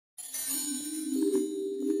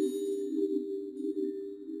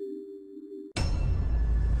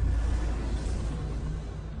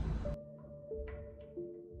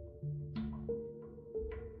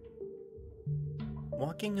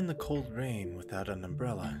Walking in the cold rain without an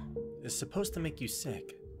umbrella is supposed to make you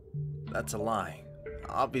sick. That's a lie.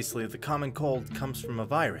 Obviously, the common cold comes from a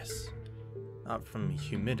virus, not from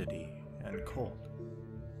humidity and cold.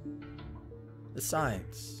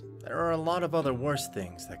 Besides, there are a lot of other worse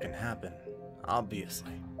things that can happen,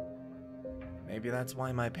 obviously. Maybe that's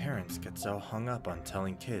why my parents get so hung up on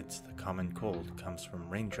telling kids the common cold comes from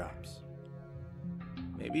raindrops.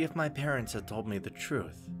 Maybe if my parents had told me the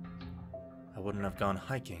truth, I wouldn't have gone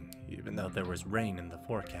hiking even though there was rain in the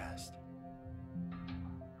forecast.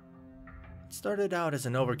 It started out as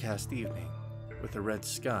an overcast evening with a red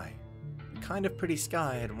sky, the kind of pretty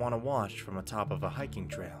sky I'd want to watch from atop of a hiking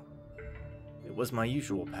trail. It was my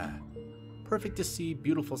usual path, perfect to see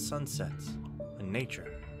beautiful sunsets and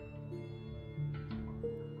nature.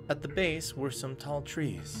 At the base were some tall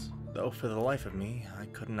trees, though for the life of me I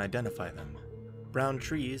couldn't identify them. Brown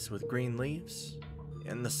trees with green leaves,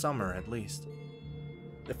 in the summer at least.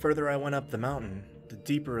 The further I went up the mountain, the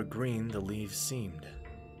deeper a green the leaves seemed.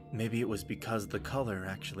 Maybe it was because the color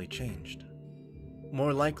actually changed.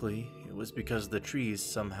 More likely, it was because the trees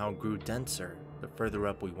somehow grew denser the further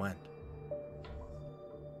up we went.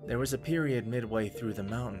 There was a period midway through the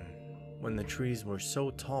mountain when the trees were so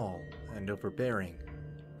tall and overbearing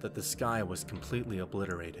that the sky was completely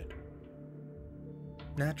obliterated.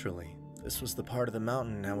 Naturally, this was the part of the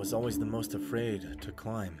mountain I was always the most afraid to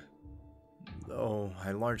climb, though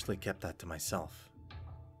I largely kept that to myself.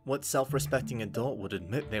 What self-respecting adult would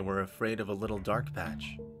admit they were afraid of a little dark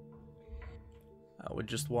patch? I would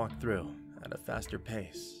just walk through at a faster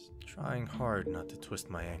pace, trying hard not to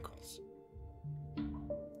twist my ankles.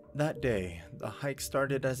 That day, the hike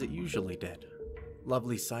started as it usually did.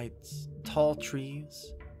 Lovely sights, tall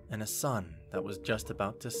trees, and a sun that was just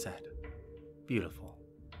about to set. Beautiful.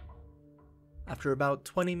 After about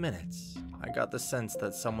 20 minutes, I got the sense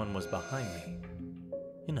that someone was behind me.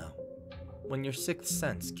 You know, when your sixth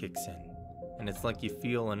sense kicks in, and it's like you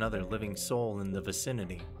feel another living soul in the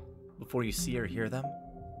vicinity before you see or hear them.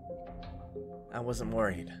 I wasn't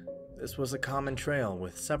worried. This was a common trail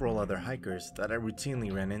with several other hikers that I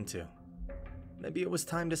routinely ran into. Maybe it was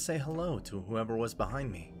time to say hello to whoever was behind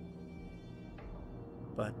me.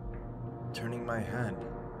 But turning my head,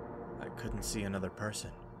 I couldn't see another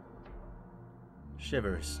person.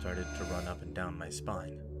 Shivers started to run up and down my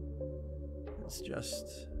spine.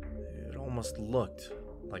 It almost looked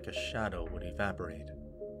like a shadow would evaporate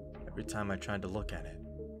every time I tried to look at it.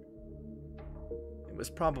 It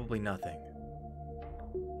was probably nothing,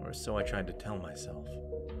 or so I tried to tell myself.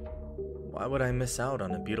 Why would I miss out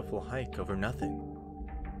on a beautiful hike over nothing?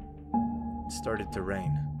 It started to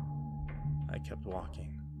rain. I kept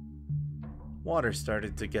walking. Water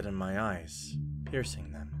started to get in my eyes,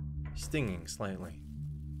 piercing them, stinging slightly.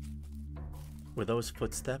 Were those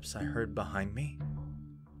footsteps I heard behind me?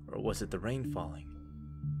 Or was it the rain falling?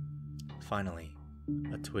 Finally,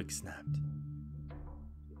 a twig snapped.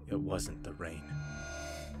 It wasn't the rain.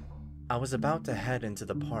 I was about to head into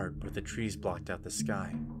the part where the trees blocked out the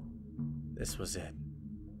sky. This was it.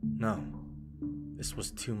 No, this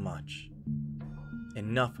was too much.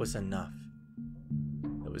 Enough was enough.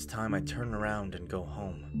 It was time I turn around and go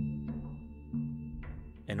home.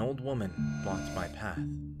 An old woman blocked my path,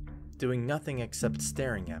 doing nothing except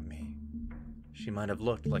staring at me. She might have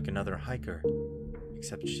looked like another hiker,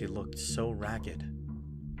 except she looked so ragged,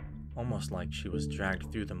 almost like she was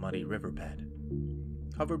dragged through the muddy riverbed,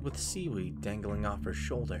 covered with seaweed dangling off her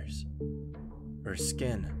shoulders. Her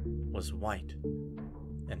skin was white,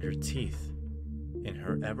 and her teeth, in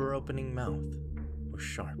her ever-opening mouth, were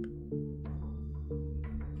sharp.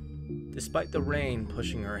 Despite the rain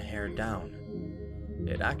pushing her hair down,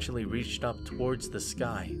 it actually reached up towards the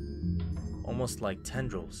sky, almost like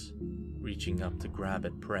tendrils reaching up to grab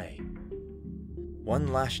at prey.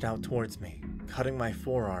 One lashed out towards me, cutting my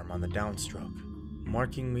forearm on the downstroke,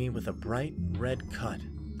 marking me with a bright red cut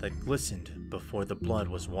that glistened before the blood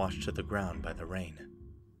was washed to the ground by the rain.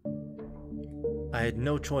 I had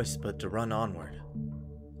no choice but to run onward,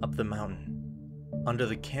 up the mountain, under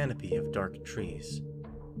the canopy of dark trees.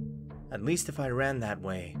 At least if I ran that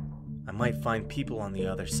way, I might find people on the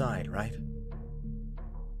other side, right?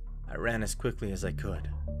 I ran as quickly as I could,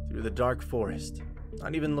 through the dark forest,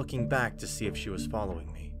 not even looking back to see if she was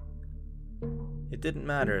following me. It didn't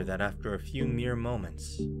matter that after a few mere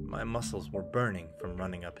moments, my muscles were burning from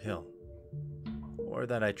running uphill, or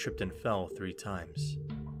that I tripped and fell 3 times,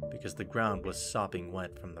 because the ground was sopping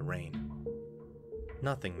wet from the rain.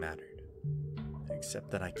 Nothing mattered, except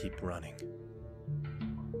that I keep running.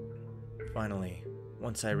 Finally,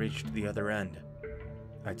 once I reached the other end,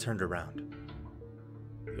 I turned around.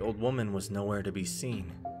 The old woman was nowhere to be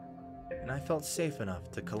seen, and I felt safe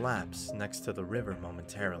enough to collapse next to the river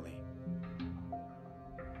momentarily.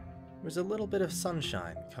 There was a little bit of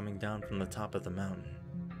sunshine coming down from the top of the mountain,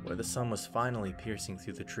 where the sun was finally piercing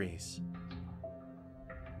through the trees.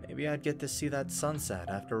 Maybe I'd get to see that sunset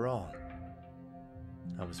after all.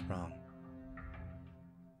 I was wrong.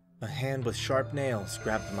 A hand with sharp nails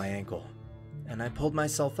grabbed my ankle, and I pulled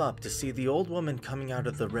myself up to see the old woman coming out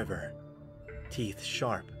of the river, teeth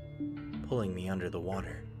sharp, pulling me under the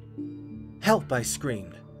water. "Help!" I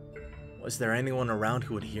screamed. Was there anyone around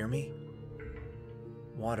who would hear me?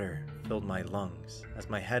 Water filled my lungs as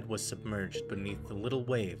my head was submerged beneath the little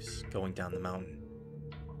waves going down the mountain.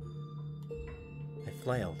 I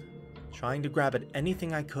flailed, trying to grab at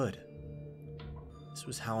anything I could. This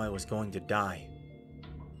was how I was going to die.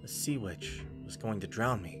 The sea witch was going to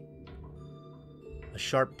drown me. A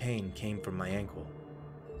sharp pain came from my ankle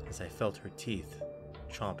as I felt her teeth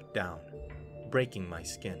chomp down, breaking my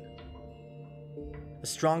skin. A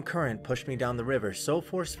strong current pushed me down the river so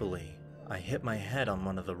forcefully, I hit my head on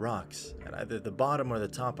one of the rocks at either the bottom or the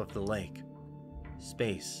top of the lake.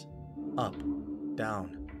 Space, up,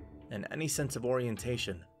 down, and any sense of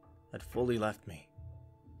orientation had fully left me,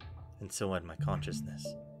 and so had my consciousness.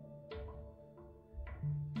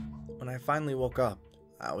 When I finally woke up,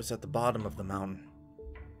 I was at the bottom of the mountain.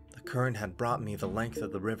 The current had brought me the length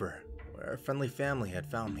of the river, where a friendly family had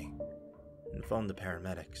found me, and phoned the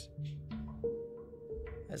paramedics.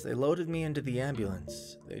 As they loaded me into the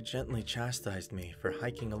ambulance, they gently chastised me for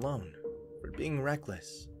hiking alone, for being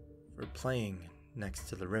reckless, for playing next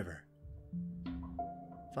to the river.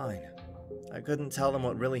 Fine. I couldn't tell them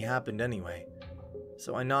what really happened anyway,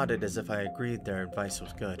 so I nodded as if I agreed their advice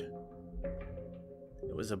was good.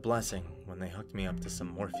 It was a blessing when they hooked me up to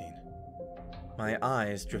some morphine. My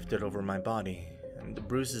eyes drifted over my body and the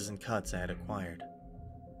bruises and cuts I had acquired.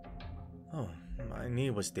 Oh, my knee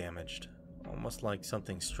was damaged, almost like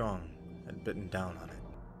something strong had bitten down on it.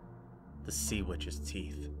 The sea witch's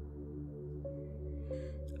teeth.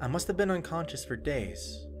 I must have been unconscious for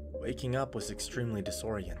days. Waking up was extremely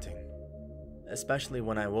disorienting, especially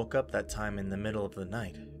when I woke up that time in the middle of the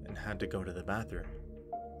night and had to go to the bathroom.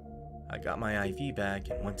 I got my IV bag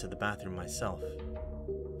and went to the bathroom myself,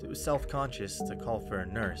 too self-conscious to call for a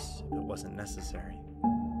nurse if it wasn't necessary.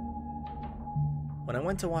 When I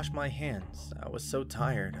went to wash my hands, I was so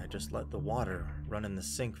tired I just let the water run in the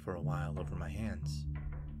sink for a while over my hands.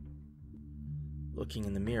 Looking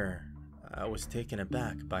in the mirror, I was taken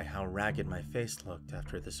aback by how ragged my face looked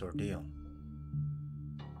after this ordeal.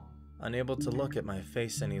 Unable to look at my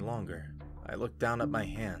face any longer, I looked down at my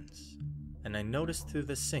hands, and I noticed through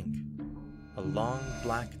the sink a long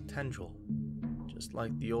black tendril, just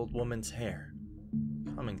like the old woman's hair,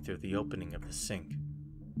 coming through the opening of the sink.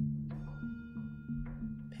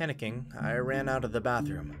 Panicking, I ran out of the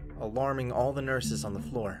bathroom, alarming all the nurses on the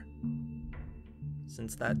floor.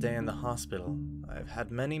 Since that day in the hospital, I've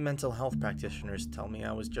had many mental health practitioners tell me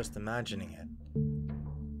I was just imagining it,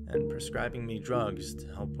 and prescribing me drugs to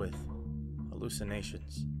help with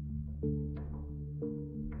hallucinations.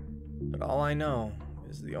 But all I know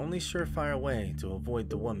is the only surefire way to avoid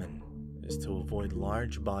the woman is to avoid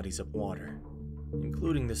large bodies of water,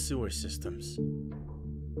 including the sewer systems.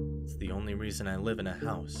 It's the only reason I live in a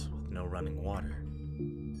house with no running water,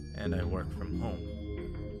 and I work from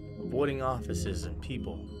home, avoiding offices and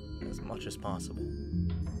people as much as possible.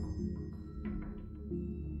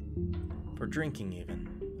 For drinking even,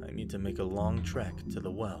 I need to make a long trek to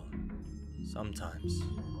the well. Sometimes,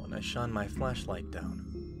 when I shine my flashlight down,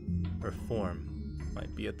 her form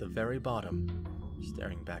might be at the very bottom,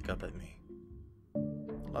 staring back up at me.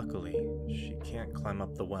 Luckily, she can't climb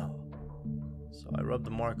up the well, so I rub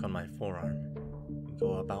the mark on my forearm and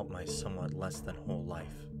go about my somewhat less than whole life.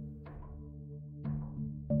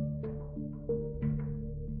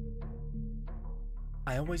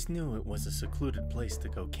 I always knew it was a secluded place to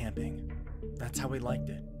go camping. That's how we liked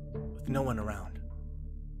it, with no one around.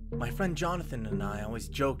 My friend Jonathan and I always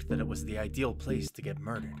joked that it was the ideal place to get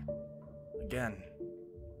murdered. Again,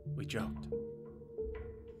 we joked.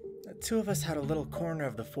 The two of us had a little corner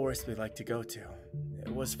of the forest we liked to go to.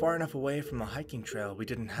 It was far enough away from the hiking trail we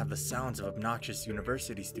didn't have the sounds of obnoxious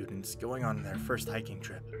university students going on their first hiking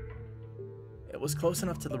trip. It was close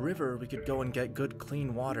enough to the river we could go and get good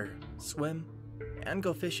clean water, swim, and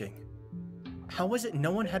go fishing. How was it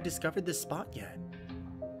no one had discovered this spot yet?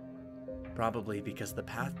 Probably because the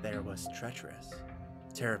path there was treacherous,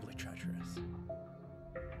 terribly treacherous.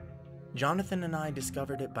 Jonathan and I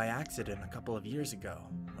discovered it by accident a couple of years ago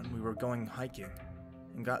when we were going hiking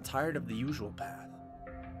and got tired of the usual path.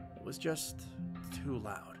 It was just too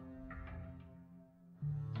loud.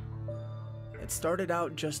 It started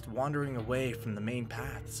out just wandering away from the main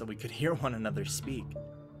path so we could hear one another speak.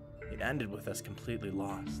 It ended with us completely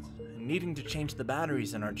lost, and needing to change the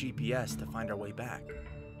batteries in our GPS to find our way back.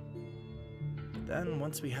 But then,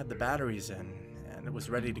 once we had the batteries in, and it was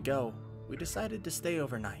ready to go, we decided to stay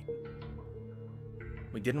overnight.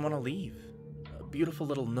 We didn't want to leave. A beautiful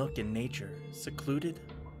little nook in nature, secluded,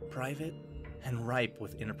 private, and ripe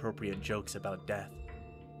with inappropriate jokes about death.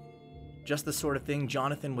 Just the sort of thing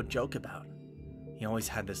Jonathan would joke about. He always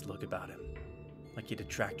had this look about him, like he'd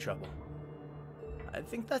attract trouble. I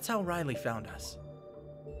think that's how Riley found us.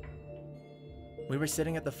 We were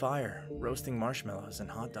sitting at the fire, roasting marshmallows and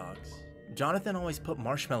hot dogs. Jonathan always put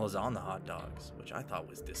marshmallows on the hot dogs, which I thought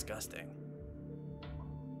was disgusting.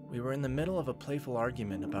 We were in the middle of a playful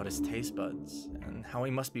argument about his taste buds, and how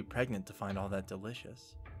he must be pregnant to find all that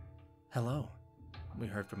delicious. "Hello," we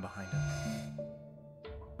heard from behind us.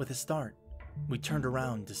 With a start, we turned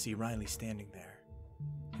around to see Riley standing there.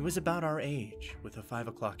 He was about our age, with a 5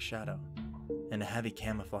 o'clock shadow, and a heavy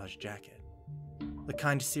camouflage jacket, the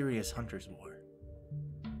kind serious hunters wore.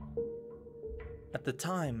 At the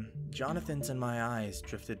time, Jonathan's and my eyes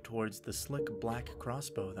drifted towards the slick black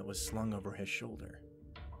crossbow that was slung over his shoulder.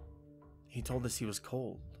 He told us he was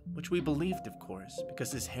cold, which we believed, of course,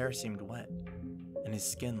 because his hair seemed wet, and his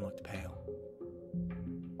skin looked pale.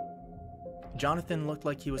 Jonathan looked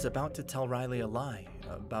like he was about to tell Riley a lie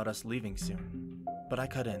about us leaving soon, but I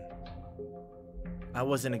cut in. I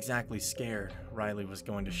wasn't exactly scared Riley was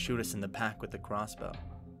going to shoot us in the back with the crossbow,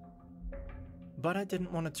 but I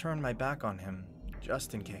didn't want to turn my back on him,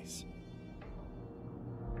 just in case.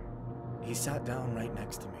 He sat down right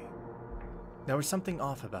next to me. There was something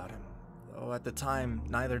off about him, though at the time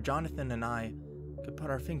neither Jonathan and I could put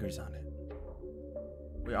our fingers on it.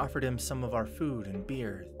 We offered him some of our food and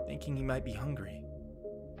beer, thinking he might be hungry.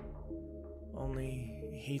 Only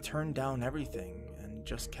he turned down everything and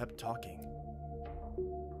just kept talking.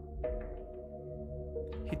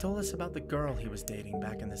 He told us about the girl he was dating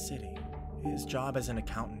back in the city, his job as an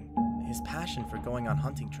accountant, his passion for going on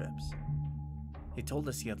hunting trips. He told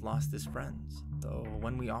us he had lost his friends, though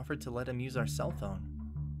when we offered to let him use our cell phone,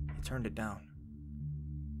 he turned it down.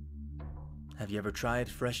 "Have you ever tried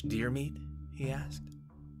fresh deer meat?" he asked.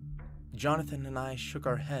 Jonathan and I shook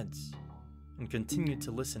our heads and continued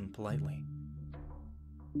to listen politely.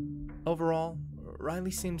 Overall,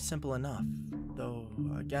 Riley seemed simple enough, though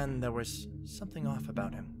again there was something off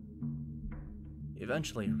about him.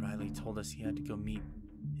 Eventually, Riley told us he had to go meet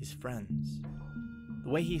his friends. The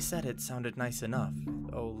way he said it sounded nice enough,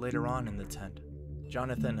 though later on in the tent,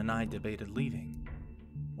 Jonathan and I debated leaving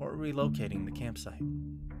or relocating the campsite.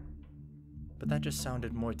 But that just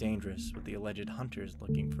sounded more dangerous with the alleged hunters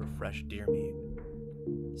looking for fresh deer meat.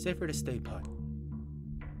 Safer to stay put.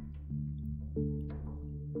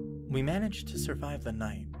 We managed to survive the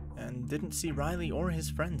night and didn't see Riley or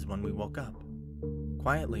his friends when we woke up.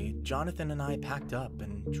 Quietly, Jonathan and I packed up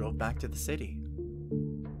and drove back to the city.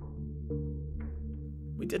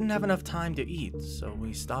 We didn't have enough time to eat, so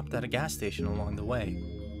we stopped at a gas station along the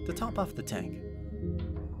way to top off the tank.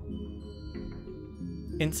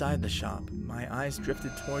 Inside the shop, my eyes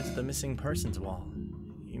drifted towards the missing persons wall.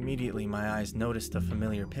 Immediately, my eyes noticed a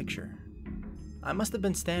familiar picture. I must have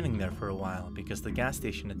been standing there for a while because the gas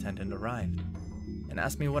station attendant arrived and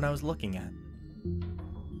asked me what I was looking at.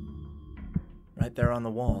 Right there on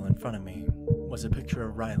the wall in front of me was a picture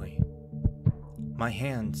of Riley. My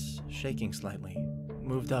hands, shaking slightly,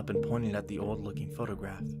 moved up and pointed at the old-looking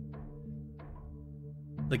photograph.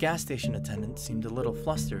 The gas station attendant seemed a little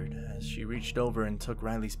flustered as she reached over and took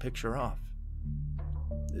Riley's picture off.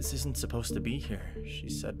 "This isn't supposed to be here," she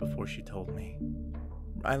said before she told me.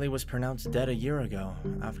 Riley was pronounced dead a year ago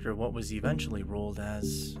after what was eventually ruled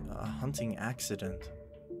as a hunting accident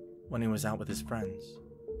when he was out with his friends.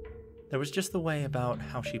 There was just the way about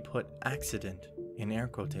how she put accident in air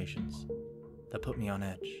quotations that put me on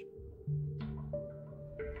edge.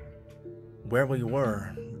 Where we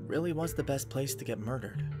were really was the best place to get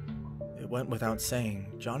murdered. It went without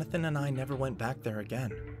saying, Jonathan and I never went back there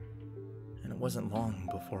again. And it wasn't long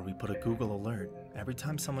before we put a Google alert every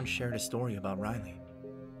time someone shared a story about Riley.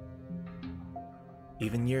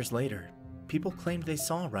 Even years later, people claimed they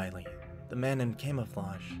saw Riley, the man in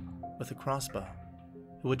camouflage, with a crossbow,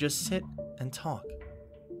 who would just sit and talk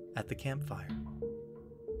at the campfire.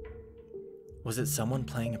 Was it someone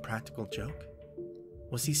playing a practical joke?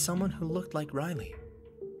 Was he someone who looked like Riley?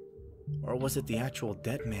 Or was it the actual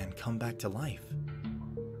dead man come back to life?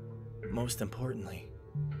 Most importantly,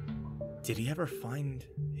 did he ever find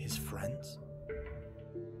his friends?